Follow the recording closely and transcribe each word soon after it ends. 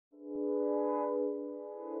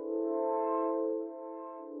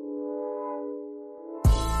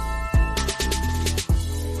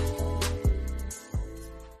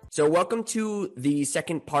So welcome to the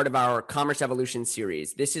second part of our Commerce Evolution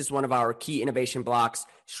series. This is one of our key innovation blocks,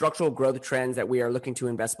 structural growth trends that we are looking to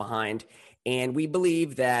invest behind. And we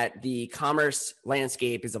believe that the commerce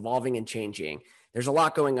landscape is evolving and changing. There's a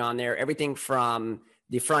lot going on there, everything from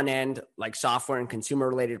the front end, like software and consumer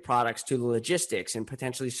related products, to the logistics and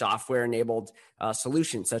potentially software enabled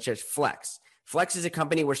solutions such as Flex. Flex is a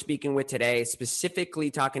company we're speaking with today,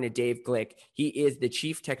 specifically talking to Dave Glick. He is the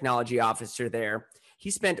Chief Technology Officer there. He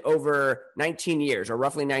spent over 19 years, or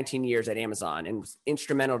roughly 19 years at Amazon, and was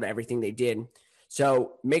instrumental to everything they did.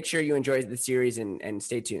 So make sure you enjoy the series and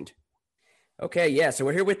stay tuned. Okay, yeah, so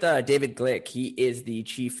we're here with David Glick. He is the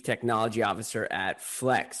Chief Technology Officer at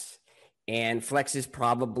Flex. And Flex is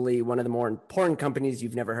probably one of the more important companies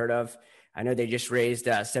you've never heard of. I know they just raised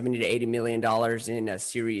 $70 to $80 million in a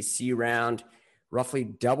Series C round, roughly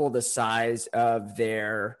double the size of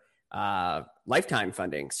their lifetime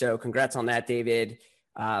funding. So congrats on that, David.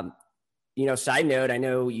 Side note, I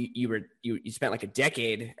know you spent like a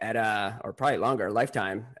decade at or probably longer,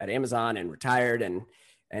 lifetime at Amazon and retired,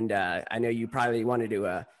 and I know you probably wanted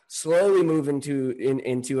to slowly move into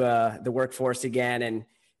the workforce again,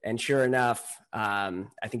 and sure enough, I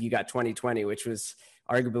think you got 2020, which was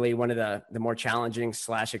arguably one of the more challenging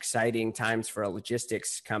 / exciting times for a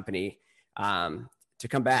logistics company to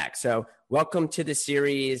come back. So welcome to the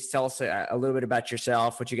series. Tell us a little bit about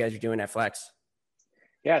yourself, what you guys are doing at Flex.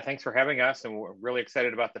 Yeah, thanks for having us. And we're really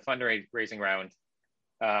excited about the fundraising round.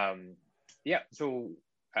 So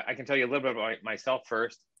I can tell you a little bit about myself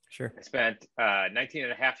first. Sure. I spent 19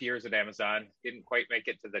 and a half years at Amazon, didn't quite make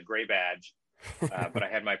it to the gray badge, but I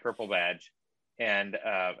had my purple badge. And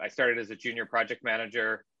I started as a junior project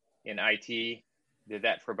manager in IT, did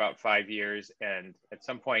that for about 5 years. And at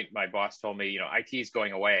some point, my boss told me, IT is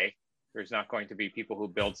going away. There's not going to be people who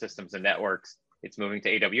build systems and networks. It's moving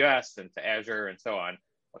to AWS and to Azure and so on.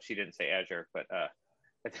 Well, she didn't say Azure, but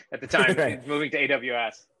at the time, Right. It's moving to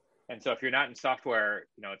AWS. And so if you're not in software,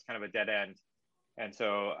 it's kind of a dead end. And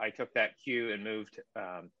so I took that cue and moved.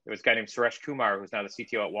 There was a guy named Suresh Kumar, who's now the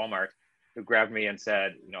CTO at Walmart, who grabbed me and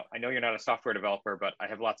said, I know you're not a software developer, but I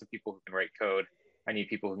have lots of people who can write code. I need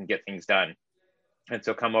people who can get things done. And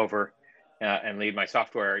so come over and lead my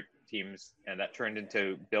software teams. And that turned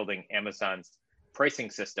into building Amazon's pricing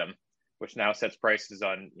system, which now sets prices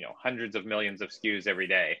on hundreds of millions of SKUs every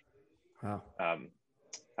day. Wow.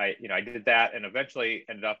 I did that and eventually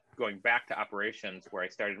ended up going back to operations, where I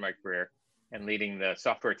started my career, and leading the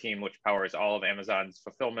software team, which powers all of Amazon's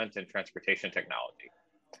fulfillment and transportation technology.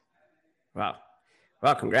 Wow.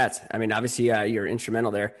 Well, congrats. I mean, obviously you're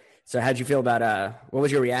instrumental there. So how'd you feel about, what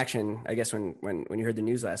was your reaction, I guess, when you heard the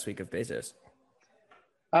news last week of Bezos?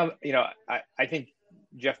 I think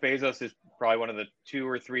Jeff Bezos is probably one of the 2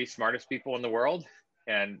 or 3 smartest people in the world.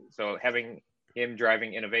 And so having him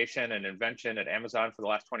driving innovation and invention at Amazon for the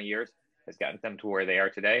last 20 years has gotten them to where they are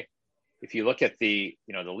today. If you look at the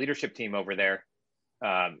leadership team over there,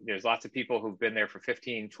 there's lots of people who've been there for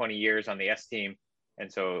 15, 20 years on the S team.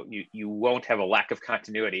 And so you won't have a lack of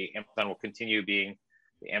continuity. Amazon will continue being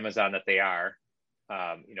the Amazon that they are.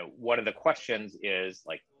 One of the questions is,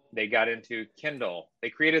 like, they got into Kindle. They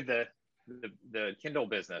created the Kindle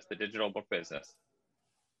business, the digital book business.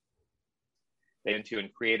 They went into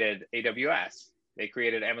and created AWS. They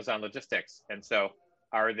created Amazon Logistics. And so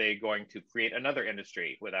are they going to create another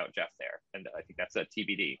industry without Jeff there? And I think that's a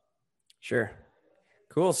TBD. Sure.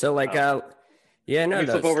 Cool. So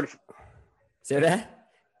flip over to... Say that?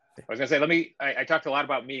 I was going to say, I talked a lot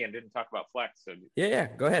about me and didn't talk about Flex. So yeah,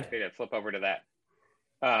 go ahead. Okay, flip over to that.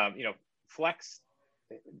 Flex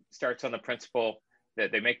starts on the principle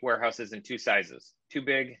that they make warehouses in 2 sizes, too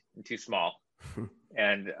big and too small.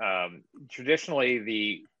 And traditionally,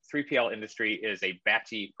 the 3PL industry is a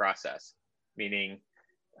batchy process, meaning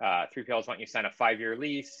 3PLs want you to sign a 5-year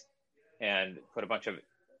lease and put a bunch of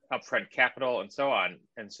upfront capital and so on.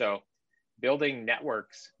 And so building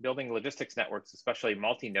logistics networks, especially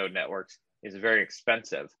multi-node networks, is very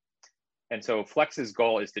expensive. And so Flex's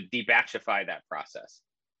goal is to debatchify that process,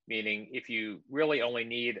 meaning if you really only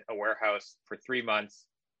need a warehouse for 3 months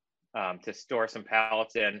to store some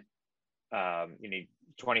pallets in, you need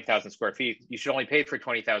 20,000 square feet. You should only pay for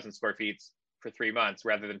 20,000 square feet for 3 months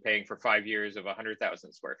rather than paying for 5 years of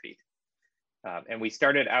 100,000 square feet. And we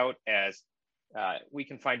started out as we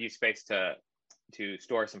can find you space to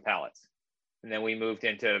store some pallets. And then we moved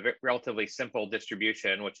into relatively simple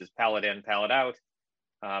distribution, which is pallet in, pallet out,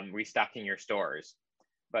 restocking your stores.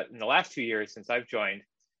 But in the last 2 years since I've joined,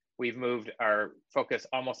 we've moved our focus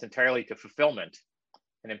almost entirely to fulfillment,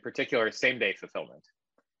 and in particular, same-day fulfillment.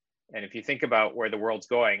 And if you think about where the world's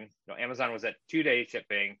going, Amazon was at 2-day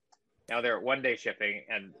shipping, Now they're at 1 day shipping,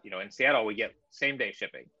 and in Seattle we get same day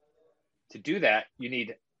shipping. To do that, you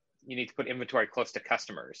need to put inventory close to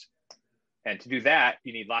customers, and to do that,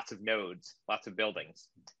 you need lots of nodes, lots of buildings.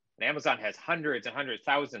 And Amazon has hundreds and hundreds,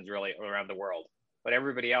 thousands really around the world, but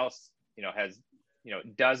everybody else, has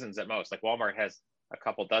dozens at most. Like Walmart has a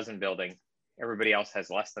couple dozen buildings. Everybody else has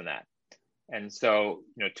less than that. And so,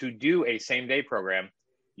 to do a same day program,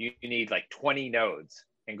 you need like 20 nodes.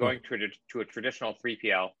 And going to a traditional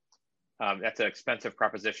 3PL, that's an expensive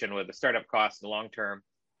proposition with the startup costs and long-term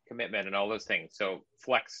commitment and all those things. So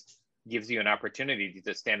Flex gives you an opportunity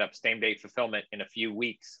to stand up same day fulfillment in a few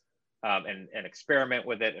weeks, and experiment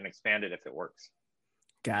with it and expand it if it works.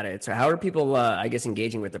 Got it. So how are people, I guess,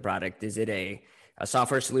 engaging with the product? Is it a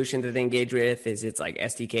software solution that they engage with? Is it like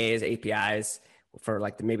SDKs, APIs for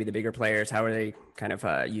like maybe the bigger players? How are they kind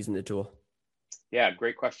of using the tool? Yeah,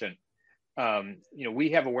 great question. We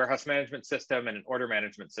have a warehouse management system and an order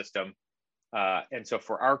management system. And so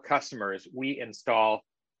for our customers, we install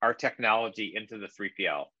our technology into the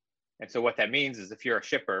 3PL. And so what that means is if you're a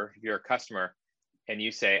shipper, if you're a customer, and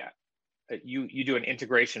you say, you do an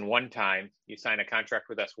integration one time, you sign a contract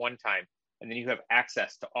with us one time, and then you have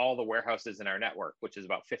access to all the warehouses in our network, which is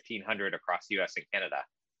about 1,500 across the US and Canada.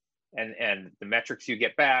 And the metrics you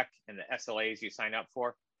get back and the SLAs you sign up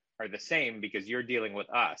for are the same because you're dealing with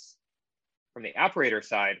us. From the operator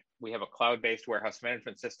side, we have a cloud-based warehouse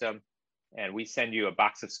management system, and we send you a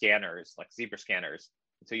box of scanners, like Zebra scanners.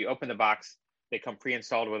 And so you open the box, they come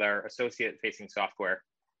pre-installed with our associate-facing software.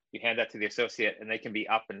 You hand that to the associate, and they can be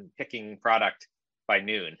up and picking product by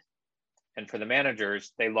noon. And for the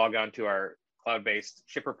managers, they log on to our cloud-based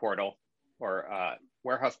shipper portal or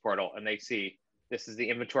warehouse portal, and they see this is the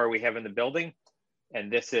inventory we have in the building,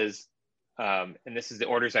 and this is the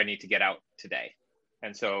orders I need to get out today.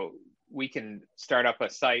 And so we can start up a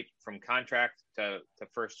site from contract to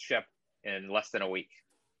first ship in less than a week.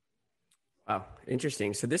 Wow,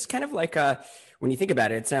 interesting. So this kind of like when you think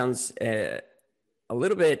about it, it sounds a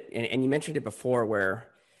little bit, and you mentioned it before, where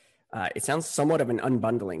it sounds somewhat of an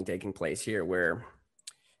unbundling taking place here, where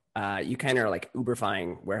you kind of are like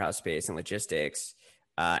Uberifying warehouse space and logistics.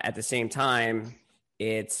 At the same time,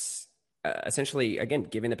 it's essentially, again,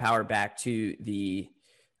 giving the power back to the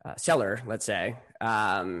seller, let's say,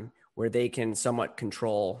 where they can somewhat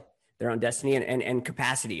control their own destiny and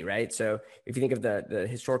capacity, right? So if you think of the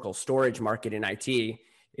historical storage market in IT,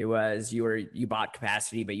 it was you bought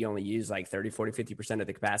capacity, but you only use like 30, 40, 50% of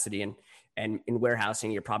the capacity. And in warehousing,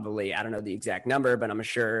 you're probably, I don't know the exact number, but I'm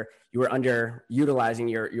sure you were underutilizing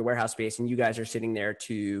your warehouse space, and you guys are sitting there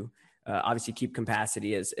to obviously keep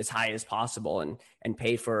capacity as high as possible and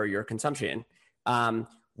pay for your consumption.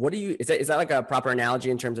 Is that like a proper analogy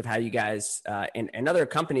in terms of how you guys and other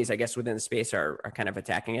companies, I guess, within the space are kind of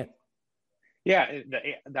attacking it? Yeah,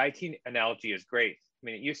 the IT analogy is great. I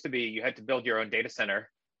mean, it used to be you had to build your own data center,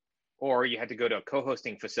 or you had to go to a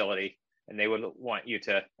co-hosting facility, and they would want you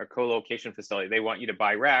to, or co-location facility, they want you to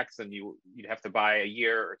buy racks, and you'd have to buy a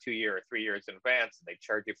year or 2 year or 3 years in advance, and they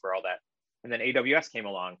charge you for all that. And then AWS came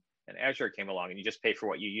along and Azure came along, and you just pay for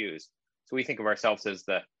what you use. So we think of ourselves as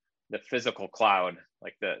the physical cloud,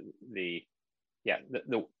 like the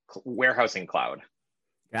warehousing cloud.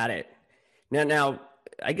 Got it. Now,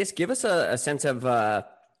 I guess give us a sense of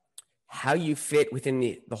how you fit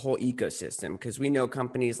within the whole ecosystem, because we know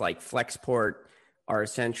companies like Flexport are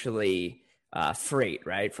essentially freight,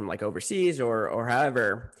 right, from like overseas or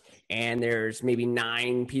however, and there's maybe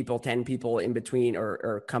 9 people, 10 people in between,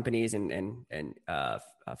 or companies and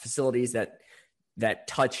facilities that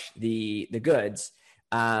touch the goods.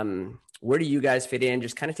 Where do you guys fit in?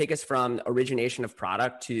 Just kind of take us from origination of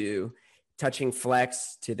product to touching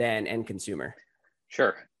Flex to then end consumer.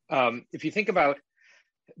 Sure. If you think about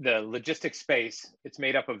the logistics space, it's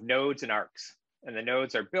made up of nodes and arcs. And the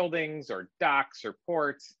nodes are buildings or docks or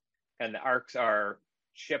ports, and the arcs are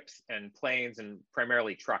ships and planes and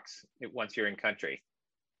primarily trucks once you're in country.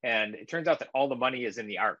 And it turns out that all the money is in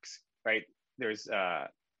the arcs, right? There's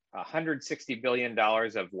 $160 billion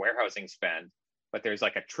of warehousing spend, but there's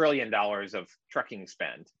like $1 trillion of trucking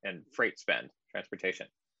spend and freight spend, transportation.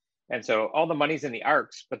 And so all the money's in the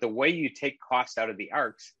arcs, but the way you take cost out of the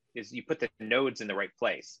arcs is you put the nodes in the right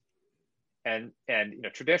place. And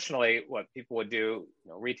traditionally what people would do,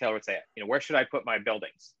 retailer would say, where should I put my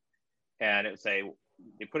buildings? And it would say,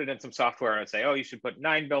 you put it in some software and it would say, oh, you should put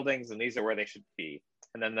 9 buildings and these are where they should be.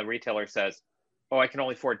 And then the retailer says, oh, I can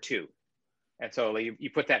only afford 2. And so you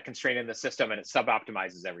put that constraint in the system and it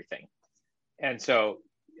sub-optimizes everything. And so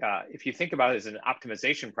if you think about it as an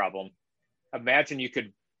optimization problem, imagine you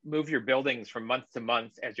could move your buildings from month to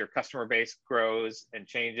month as your customer base grows and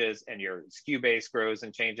changes and your SKU base grows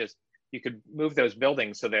and changes. you could move those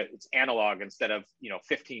buildings so that it's analog instead of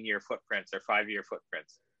 15-year footprints or 5-year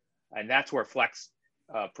footprints, and that's where Flex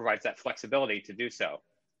provides that flexibility to do so.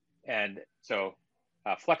 And so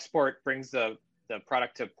Flexport brings the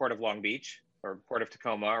product to Port of Long Beach or Port of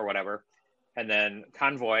Tacoma or whatever, and then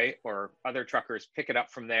Convoy or other truckers pick it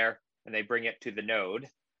up from there and they bring it to the node,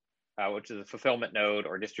 which is a fulfillment node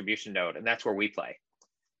or distribution node, and that's where we play.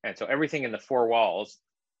 And so everything in the four walls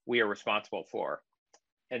we are responsible for.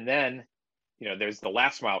 And then, there's the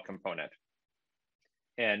last mile component.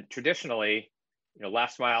 And traditionally,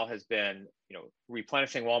 last mile has been,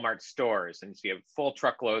 replenishing Walmart stores. And so you have full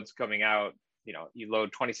truckloads coming out, you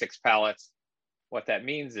load 26 pallets. What that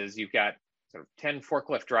means is you've got sort of 10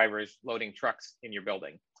 forklift drivers loading trucks in your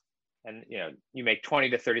building. And, you make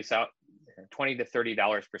 $20 to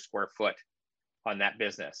 $30 per square foot on that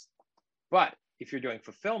business. But if you're doing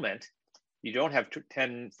fulfillment, you don't have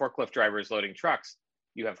 10 forklift drivers loading trucks.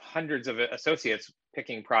 You have hundreds of associates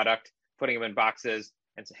picking product, putting them in boxes,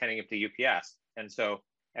 and handing it to UPS. And so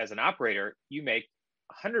as an operator, you make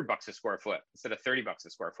 $100 a square foot instead of $30 a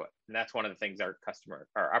square foot. And that's one of the things our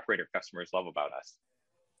operator customers love about us.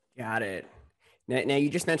 Got it. Now you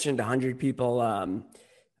just mentioned 100 people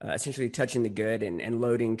essentially touching the good and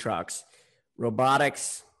loading trucks.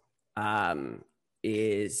 Robotics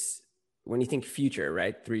is, when you think future,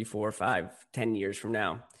 right? 3, 4, 5, 10 years from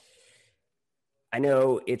now. I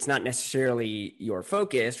know it's not necessarily your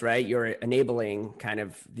focus, right? You're enabling kind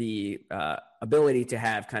of the ability to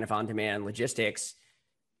have kind of on-demand logistics.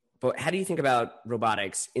 But how do you think about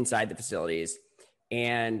robotics inside the facilities?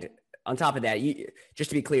 And on top of that, just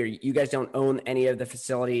to be clear, you guys don't own any of the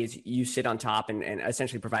facilities. You sit on top and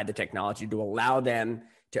essentially provide the technology to allow them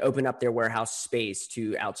to open up their warehouse space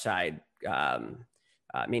to outside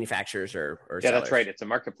manufacturers or sellers. That's right. It's a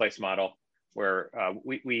marketplace model where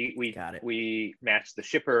we match the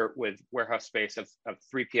shipper with warehouse space of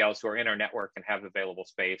 3PLs who are in our network and have available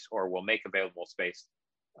space or will make available space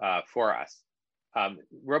for us.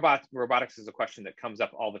 Robotics is a question that comes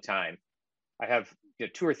up all the time. I have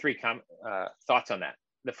 2 or 3 thoughts on that.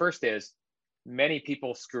 The first is many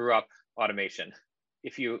people screw up automation.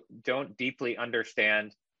 If you don't deeply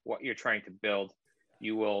understand what you're trying to build,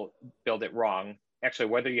 you will build it wrong. Actually,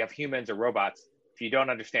 whether you have humans or robots, if you don't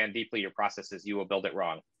understand deeply your processes, you will build it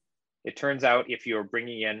wrong. It turns out if you're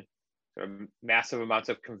bringing in sort of massive amounts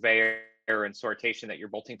of conveyor and sortation that you're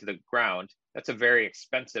bolting to the ground, that's a very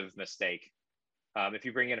expensive mistake. If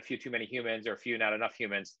you bring in a few too many humans or a few not enough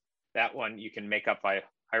humans, that one you can make up by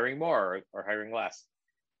hiring more or hiring less.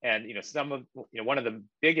 And one of the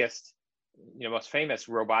biggest, most famous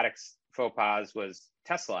robotics faux pas was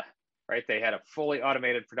Tesla, right? They had a fully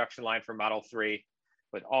automated production line for Model 3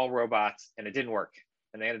 with all robots, and it didn't work.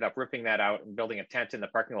 And they ended up ripping that out and building a tent in the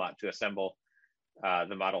parking lot to assemble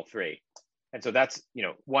the Model 3. And so that's,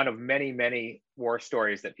 one of many, many war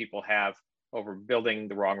stories that people have over building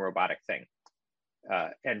the wrong robotic thing.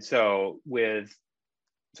 And so with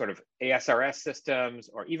sort of ASRS systems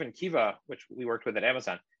or even Kiva, which we worked with at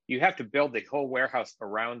Amazon, you have to build the whole warehouse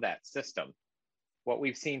around that system. What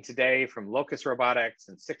we've seen today from Locus Robotics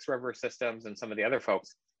and Six River Systems and some of the other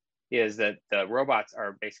folks is that the robots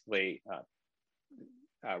are basically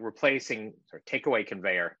replacing sort of takeaway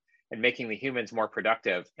conveyor and making the humans more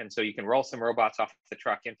productive. And so you can roll some robots off the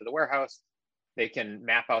truck into the warehouse. They can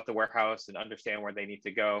map out the warehouse and understand where they need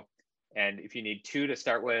to go. And if you need 2 to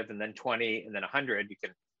start with, and then 20, and then 100, you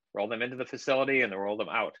can roll them into the facility and then roll them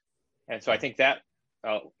out. And so I think that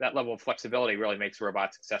that level of flexibility really makes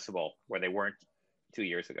robots accessible where they weren't 2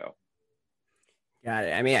 years ago. Got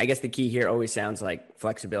it. I mean, I guess the key here always sounds like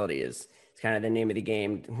flexibility is kind of the name of the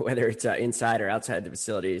game, whether it's inside or outside the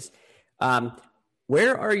facilities.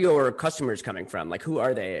 Where are your customers coming from? Like, who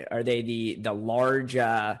are they? Are they the large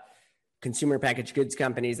consumer packaged goods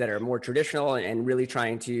companies that are more traditional and really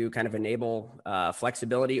trying to kind of enable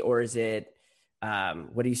flexibility? Or is it,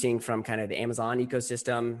 what are you seeing from kind of the Amazon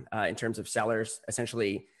ecosystem in terms of sellers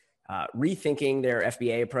essentially rethinking their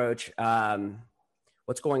FBA approach?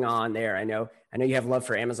 What's going on there? I know you have love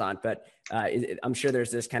for Amazon, but I'm sure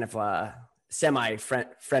there's this kind of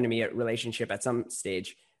semi-frenemy relationship at some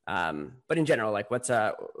stage. But in general, like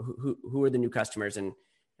who are the new customers and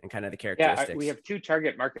kind of the characteristics? Yeah, we have 2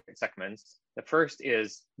 target market segments. The first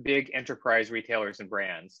is big enterprise retailers and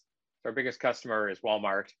brands. So our biggest customer is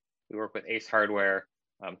Walmart. We work with Ace Hardware,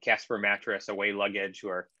 Casper Mattress, Away Luggage, who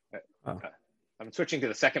are, I'm switching to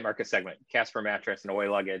the second market segment, Casper Mattress and Away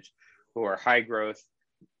Luggage, who are high growth,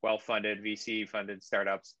 well-funded, VC-funded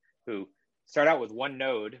startups who start out with 1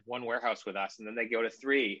 node, 1 warehouse with us, and then they go to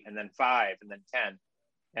 3, and then 5, and then 10.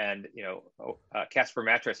 And, Casper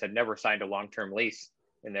Mattress had never signed a long-term lease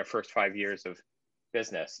in their first 5 years of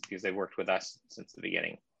business because they worked with us since the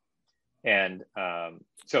beginning. And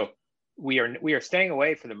so we are staying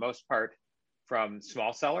away for the most part from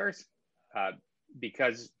small sellers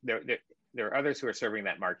because there are others who are serving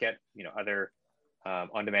that market, other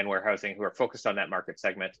on-demand warehousing who are focused on that market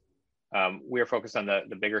segment. We are focused on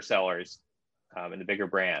the bigger sellers and the bigger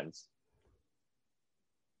brands.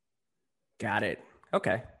 Got it.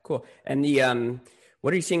 Okay, cool. And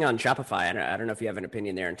what are you seeing on Shopify? I don't know if you have an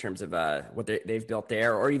opinion there in terms of what they've built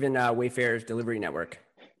there, or even Wayfair's delivery network.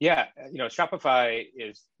 Yeah, Shopify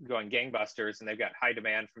is going gangbusters, and they've got high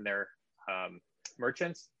demand from their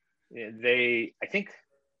merchants. I think,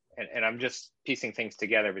 and I'm just piecing things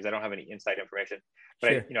together because I don't have any inside information,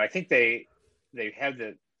 but sure. I think they have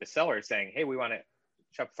the sellers saying, "Hey, we want a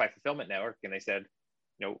Shopify fulfillment network," and they said,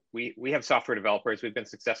 we have software developers. We've been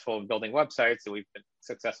successful in building websites, and we've been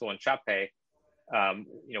successful in Shop Pay.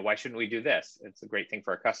 Why shouldn't we do this? It's a great thing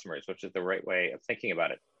for our customers, which is the right way of thinking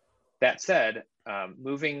about it. That said,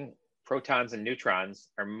 moving protons and neutrons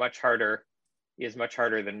is much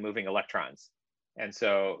harder than moving electrons. And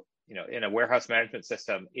so, in a warehouse management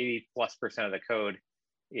system, 80+% of the code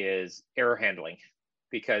is error handling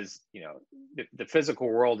because, the physical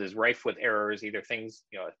world is rife with errors, either things,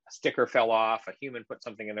 a sticker fell off, a human put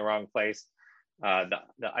something in the wrong place,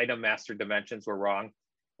 the item master dimensions were wrong.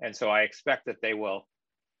 And so I expect that they will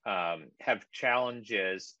have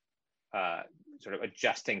challenges sort of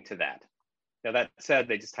adjusting to that. Now, that said,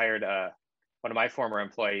 they just hired one of my former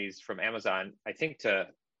employees from Amazon, I think, to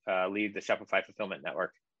lead the Shopify fulfillment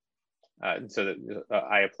network. And so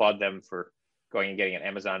I applaud them for going and getting an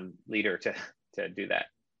Amazon leader to do that.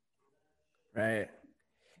 Right.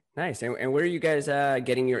 Nice. And where are you guys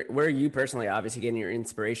where are you personally obviously getting your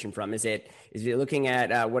inspiration from? Is it looking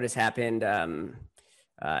at what has happened at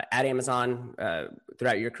Amazon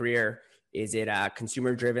throughout your career? Is it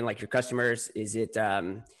consumer driven, like your customers? Is it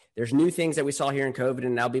there's new things that we saw here in COVID,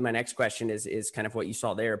 and that'll be my next question is kind of what you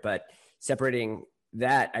saw there. But separating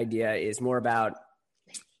that idea is more about,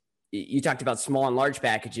 you talked about small and large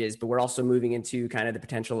packages, but we're also moving into kind of the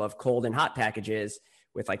potential of cold and hot packages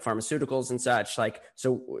with like pharmaceuticals and such. Like,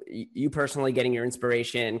 so you personally getting your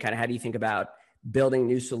inspiration, kind of how do you think about building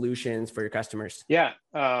new solutions for your customers? Yeah.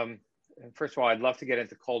 First of all, I'd love to get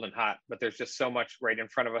into cold and hot, but there's just so much right in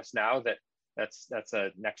front of us now that's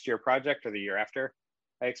a next year project or the year after,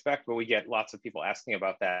 I expect, but we get lots of people asking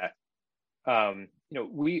about that. My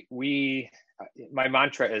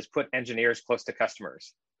mantra is put engineers close to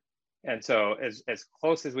customers. And so as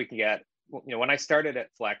close as we can get, when I started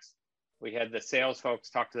at Flex, we had the sales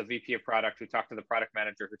folks talk to the VP of product, who talked to the product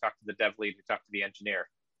manager, who talked to the dev lead, who talked to the engineer.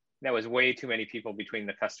 And that was way too many people between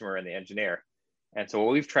the customer and the engineer. And so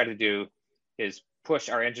what we've tried to do is push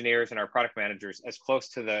our engineers and our product managers as close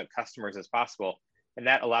to the customers as possible. And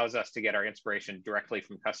that allows us to get our inspiration directly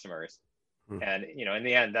from customers. And, in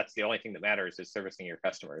the end, that's the only thing that matters, is servicing your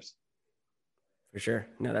customers. For sure.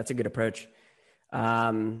 No, that's a good approach.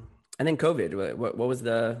 And then COVID,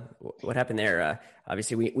 what happened there?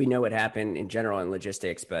 Obviously, we know what happened in general in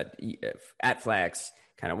logistics, but at Flex,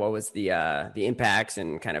 kind of what was the impacts,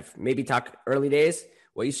 and kind of maybe talk early days,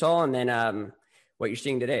 what you saw, and then what you're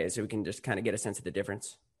seeing today, so we can just kind of get a sense of the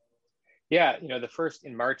difference. Yeah, the first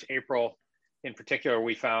in March, April, in particular,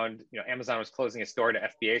 we found, Amazon was closing a store to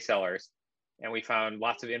FBA sellers, and we found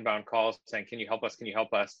lots of inbound calls saying, "Can you help us? Can you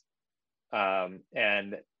help us?" And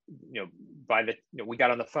we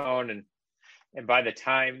got on the phone, and by the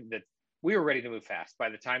time that we were ready to move fast, by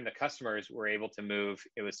the time the customers were able to move,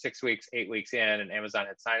 it was 6 weeks, 8 weeks in, and Amazon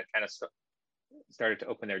had started to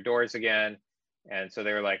open their doors again. And so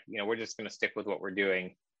they were like, we're just going to stick with what we're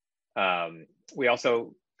doing. We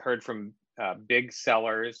also heard from big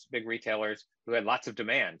sellers, big retailers who had lots of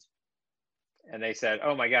demand. And they said,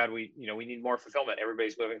 "Oh my God, we need more fulfillment.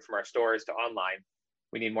 Everybody's moving from our stores to online.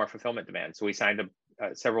 We need more fulfillment demand." So we signed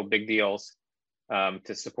several big deals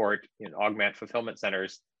to support augment fulfillment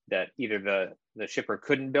centers that either the shipper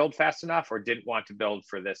couldn't build fast enough or didn't want to build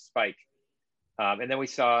for this spike. And then we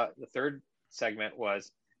saw the third segment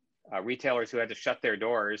was retailers who had to shut their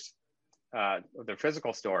doors, their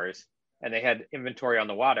physical stores, and they had inventory on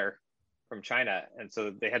the water from China, and so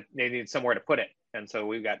they needed somewhere to put it, and so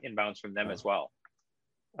we got inbounds from them as well.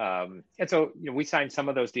 And so we signed some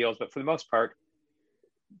of those deals, but for the most part,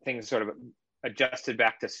 things sort of adjusted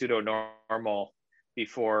back to pseudo normal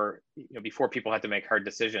before people had to make hard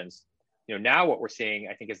decisions. Now what we're seeing,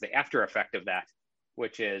 I think, is the after effect of that,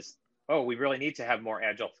 which is, we really need to have more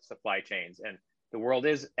agile supply chains, and the world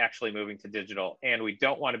is actually moving to digital, and we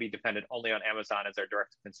don't want to be dependent only on Amazon as our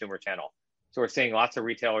direct consumer channel. So we're seeing lots of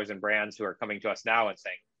retailers and brands who are coming to us now and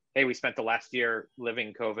saying, hey, we spent the last year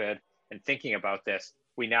living COVID and thinking about this.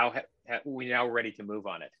 We now ready to move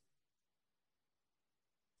on it.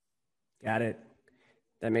 Got it.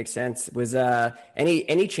 That makes sense. Was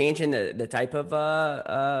any change in the type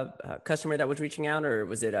of customer that was reaching out, or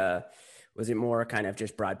was it more kind of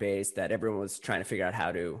just broad based that everyone was trying to figure out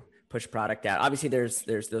how to push product out? Obviously,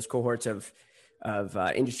 there's those cohorts of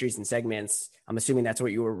industries and segments. I'm assuming that's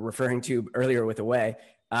what you were referring to earlier with Away.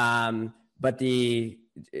 But the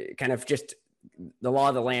kind of just the law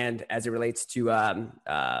of the land as it relates to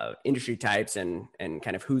industry types and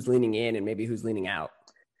kind of who's leaning in and maybe who's leaning out.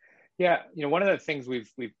 Yeah, one of the things we've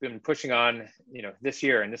been pushing on, this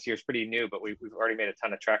year, and this year's pretty new, but we've already made a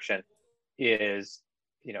ton of traction, is,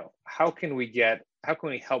 how can we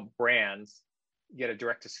help brands get a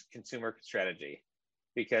direct to consumer strategy?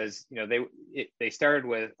 Because they started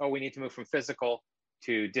with, we need to move from physical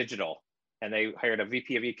to digital, and they hired a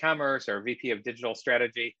VP of e-commerce or a VP of digital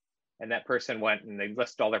strategy, and that person went and they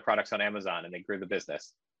listed all their products on Amazon and they grew the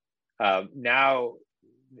business. Now,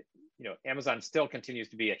 Amazon still continues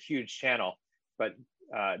to be a huge channel, but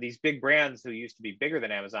these big brands who used to be bigger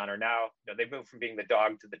than Amazon are now, they've moved from being the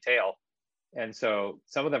dog to the tail. And so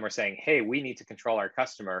some of them are saying, hey, we need to control our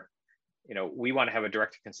customer. We want to have a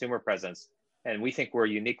direct to consumer presence. And we think we're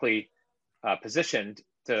uniquely positioned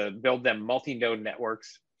to build them multi-node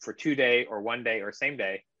networks for 2-day or 1-day or same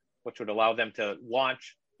day, which would allow them to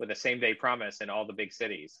launch with a same day promise in all the big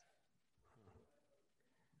cities.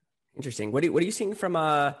 Interesting. What are you seeing from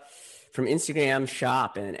Instagram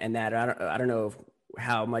Shop and that? I don't know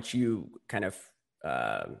how much you kind of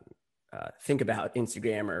think about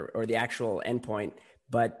Instagram or the actual endpoint,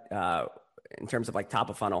 but in terms of like top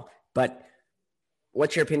of funnel. But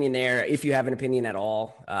what's your opinion there, if you have an opinion at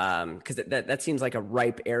all? Because that seems like a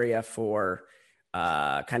ripe area for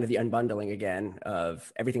kind of the unbundling again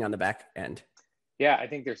of everything on the back end. Yeah, I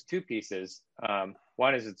think there's two pieces.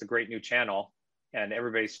 One is it's a great new channel, and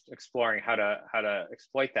everybody's exploring how to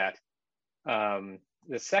exploit that.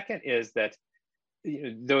 The second is that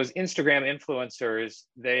those Instagram influencers,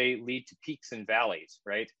 they lead to peaks and valleys,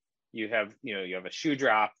 right? You have a shoe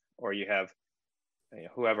drop, or you have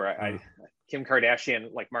whoever, Kim Kardashian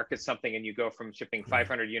markets something, and you go from shipping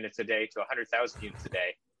 500 units a day to 100,000 units a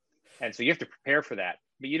day. And so you have to prepare for that,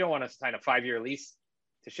 but you don't want to sign a 5-year lease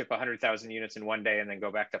to ship 100,000 units in one day and then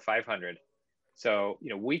go back to 500. So,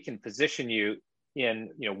 we can position you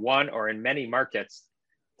in, one or in many markets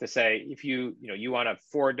to say, if you want to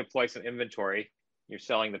forward deploy some inventory, you're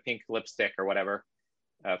selling the pink lipstick or whatever,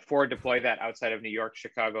 forward deploy that outside of New York,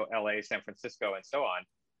 Chicago, LA, San Francisco, and so on.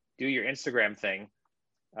 Do your Instagram thing,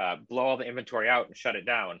 blow all the inventory out and shut it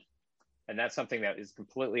down. And that's something that is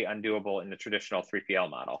completely undoable in the traditional 3PL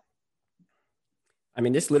model. I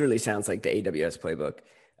mean, this literally sounds like the AWS playbook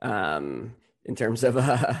in terms of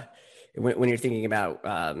when you're thinking about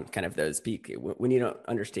kind of those peak, when you don't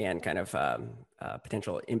understand kind of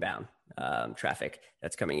potential inbound traffic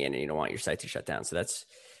that's coming in and you don't want your site to shut down. So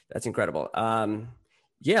that's incredible.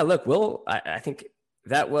 Yeah, look, I think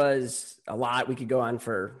that was a lot. We could go on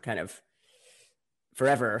for kind of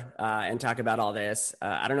forever and talk about all this.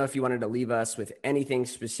 I don't know if you wanted to leave us with anything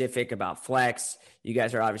specific about Flex. You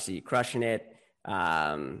guys are obviously crushing it.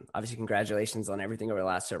 Obviously, congratulations on everything over the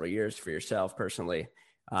last several years for yourself personally.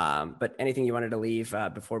 But anything you wanted to leave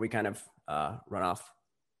before we kind of run off?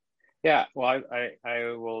 Yeah, well,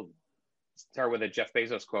 I will start with a Jeff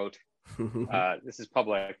Bezos quote. This is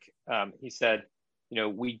public. He said,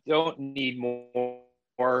 we don't need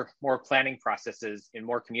more planning processes and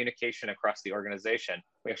more communication across the organization.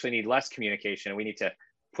 We actually need less communication. We need to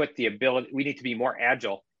we need to be more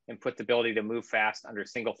agile and put the ability to move fast under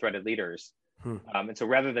single-threaded leaders. And so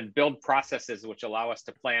rather than build processes which allow us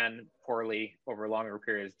to plan poorly over longer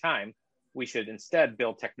periods of time, we should instead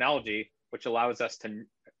build technology which allows us to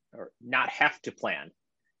not have to plan.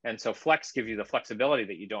 And so Flex gives you the flexibility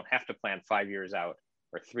that you don't have to plan 5 years out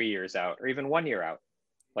or 3 years out or even 1 year out.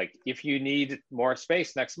 Like if you need more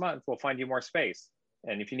space next month, we'll find you more space.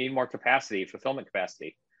 And if you need more capacity, fulfillment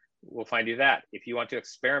capacity, we'll find you that. If you want to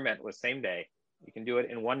experiment with same day, you can do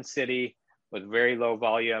it in one city with very low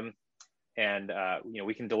volume. And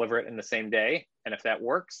we can deliver it in the same day. And if that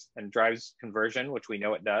works and drives conversion, which we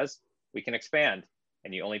know it does, we can expand.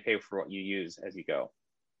 And you only pay for what you use as you go.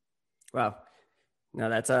 Wow. No,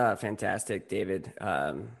 that's fantastic, David.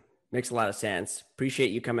 Makes a lot of sense.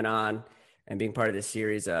 Appreciate you coming on and being part of this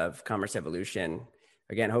series of Commerce Evolution.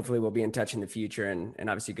 Again, hopefully we'll be in touch in the future, and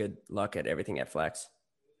obviously good luck at everything at Flex.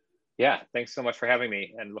 Yeah, thanks so much for having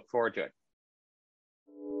me and look forward to it.